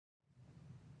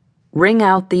Ring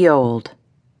out the old.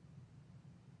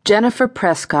 Jennifer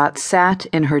Prescott sat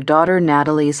in her daughter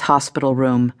Natalie's hospital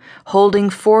room, holding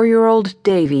 4-year-old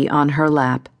Davy on her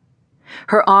lap.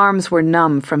 Her arms were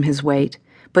numb from his weight,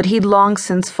 but he'd long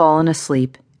since fallen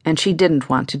asleep, and she didn't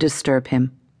want to disturb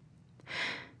him.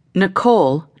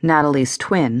 Nicole, Natalie's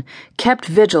twin, kept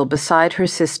vigil beside her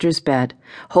sister's bed,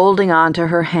 holding on to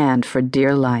her hand for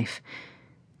dear life.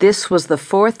 This was the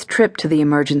 4th trip to the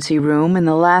emergency room in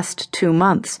the last 2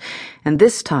 months, and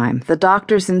this time the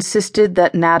doctors insisted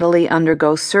that Natalie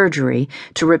undergo surgery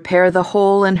to repair the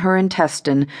hole in her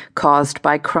intestine caused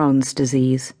by Crohn's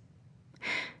disease.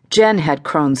 Jen had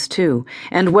Crohn's too,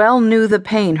 and well knew the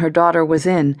pain her daughter was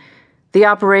in. The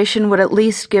operation would at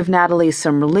least give Natalie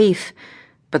some relief,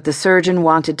 but the surgeon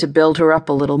wanted to build her up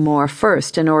a little more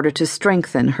first in order to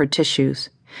strengthen her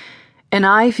tissues. An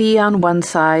IV on one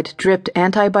side dripped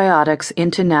antibiotics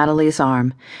into Natalie's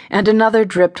arm, and another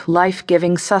dripped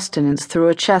life-giving sustenance through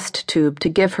a chest tube to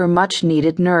give her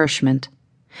much-needed nourishment.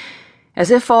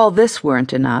 As if all this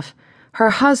weren't enough, her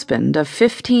husband of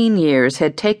 15 years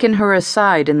had taken her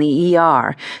aside in the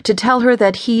ER to tell her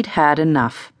that he'd had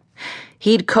enough.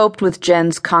 He'd coped with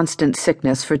Jen's constant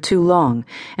sickness for too long,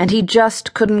 and he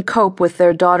just couldn't cope with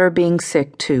their daughter being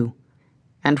sick too.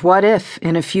 And what if,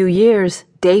 in a few years,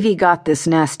 Davy got this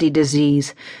nasty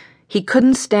disease? He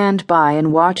couldn't stand by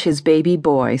and watch his baby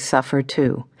boy suffer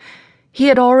too. He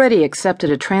had already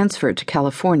accepted a transfer to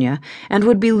California and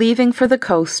would be leaving for the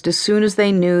coast as soon as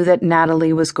they knew that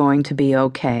Natalie was going to be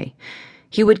okay.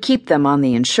 He would keep them on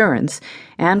the insurance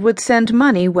and would send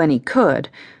money when he could,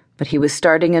 but he was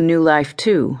starting a new life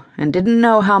too and didn't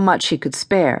know how much he could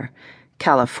spare.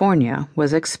 California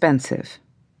was expensive.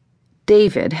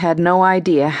 David had no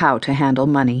idea how to handle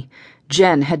money.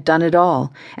 Jen had done it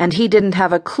all, and he didn't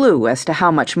have a clue as to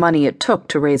how much money it took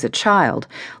to raise a child,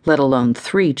 let alone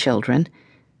 3 children.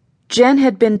 Jen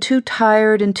had been too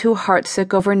tired and too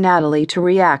heartsick over Natalie to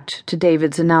react to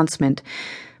David's announcement,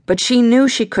 but she knew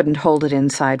she couldn't hold it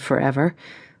inside forever.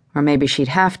 Or maybe she'd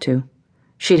have to.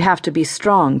 She'd have to be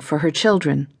strong for her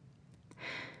children.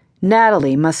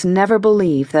 Natalie must never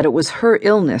believe that it was her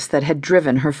illness that had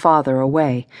driven her father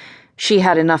away. She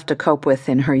had enough to cope with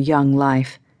in her young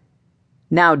life.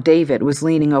 Now David was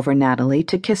leaning over Natalie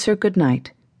to kiss her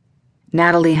goodnight.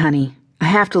 "Natalie, honey, I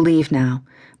have to leave now,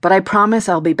 but I promise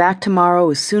I'll be back tomorrow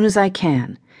as soon as I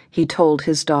can," he told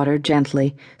his daughter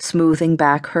gently, smoothing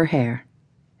back her hair.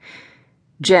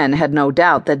 Jen had no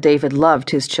doubt that David loved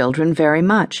his children very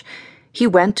much. He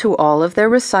went to all of their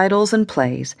recitals and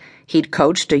plays. He'd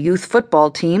coached a youth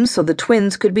football team so the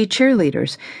twins could be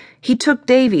cheerleaders. He took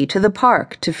Davy to the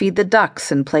park to feed the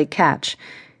ducks and play catch.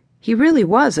 He really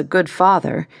was a good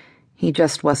father. He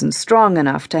just wasn't strong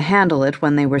enough to handle it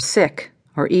when they were sick,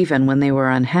 or even when they were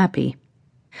unhappy.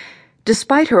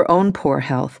 Despite her own poor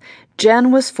health,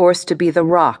 Jen was forced to be the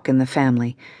rock in the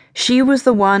family. She was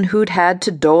the one who'd had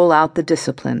to dole out the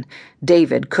discipline.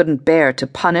 David couldn't bear to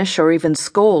punish or even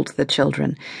scold the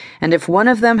children, and if one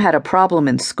of them had a problem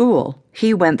in school,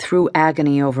 he went through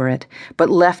agony over it, but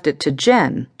left it to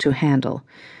Jen to handle.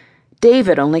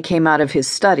 David only came out of his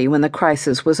study when the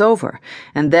crisis was over,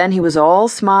 and then he was all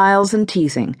smiles and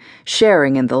teasing,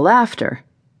 sharing in the laughter,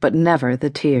 but never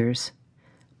the tears.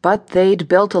 But they'd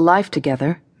built a life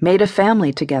together, made a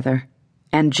family together,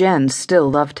 and Jen still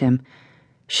loved him.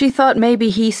 She thought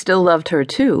maybe he still loved her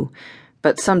too,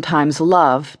 but sometimes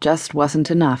love just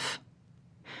wasn't enough.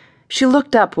 She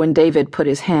looked up when David put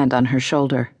his hand on her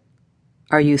shoulder.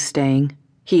 "Are you staying?"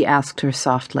 he asked her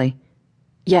softly.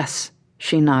 "Yes,"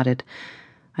 she nodded.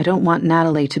 "I don't want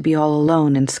Natalie to be all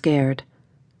alone and scared."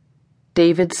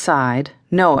 David sighed,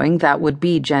 knowing that would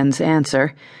be Jen's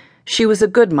answer. She was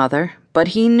a good mother, but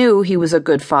he knew he was a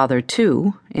good father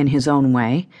too, in his own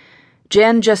way.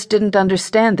 Jen just didn't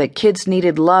understand that kids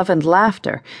needed love and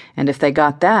laughter, and if they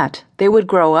got that, they would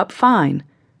grow up fine.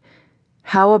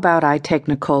 "How about I take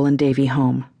Nicole and Davy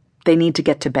home? They need to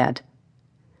get to bed."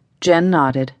 Jen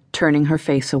nodded, turning her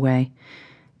face away.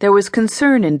 There was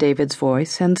concern in David's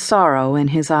voice and sorrow in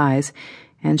his eyes,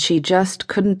 and she just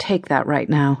couldn't take that right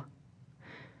now.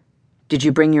 "Did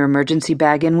you bring your emergency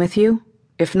bag in with you?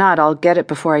 If not, I'll get it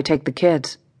before I take the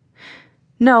kids."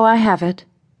 "No, I have it."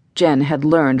 Jen had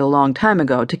learned a long time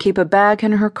ago to keep a bag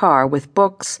in her car with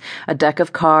books, a deck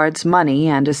of cards, money,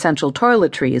 and essential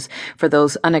toiletries for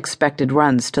those unexpected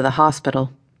runs to the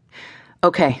hospital.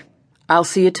 "Okay, I'll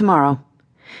see you tomorrow."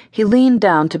 He leaned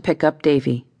down to pick up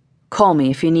Davy. "Call me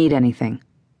if you need anything."